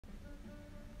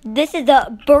This is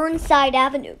the Burnside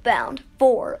Avenue bound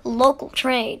for local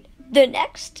train. The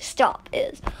next stop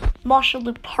is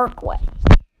Marshall Parkway.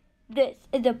 This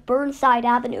is the Burnside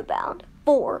Avenue bound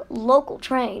for local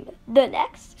train. The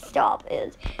next stop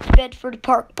is Bedford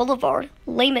Park Boulevard,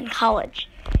 Lehman College.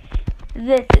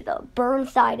 This is the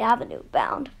Burnside Avenue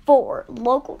bound for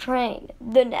local train.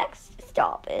 The next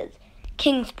stop is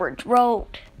Kingsbridge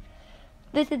Road.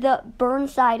 This is the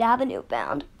Burnside Avenue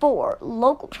bound for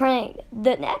local train.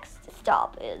 The next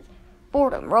stop is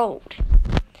Fordham Road.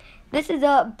 This is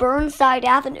the Burnside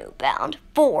Avenue bound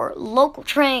for local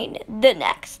train. The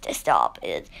next stop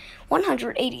is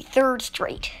 183rd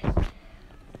Street.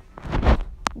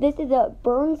 This is the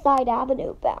Burnside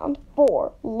Avenue bound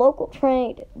for local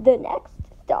train. The next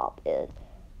stop is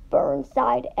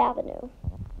Burnside Avenue.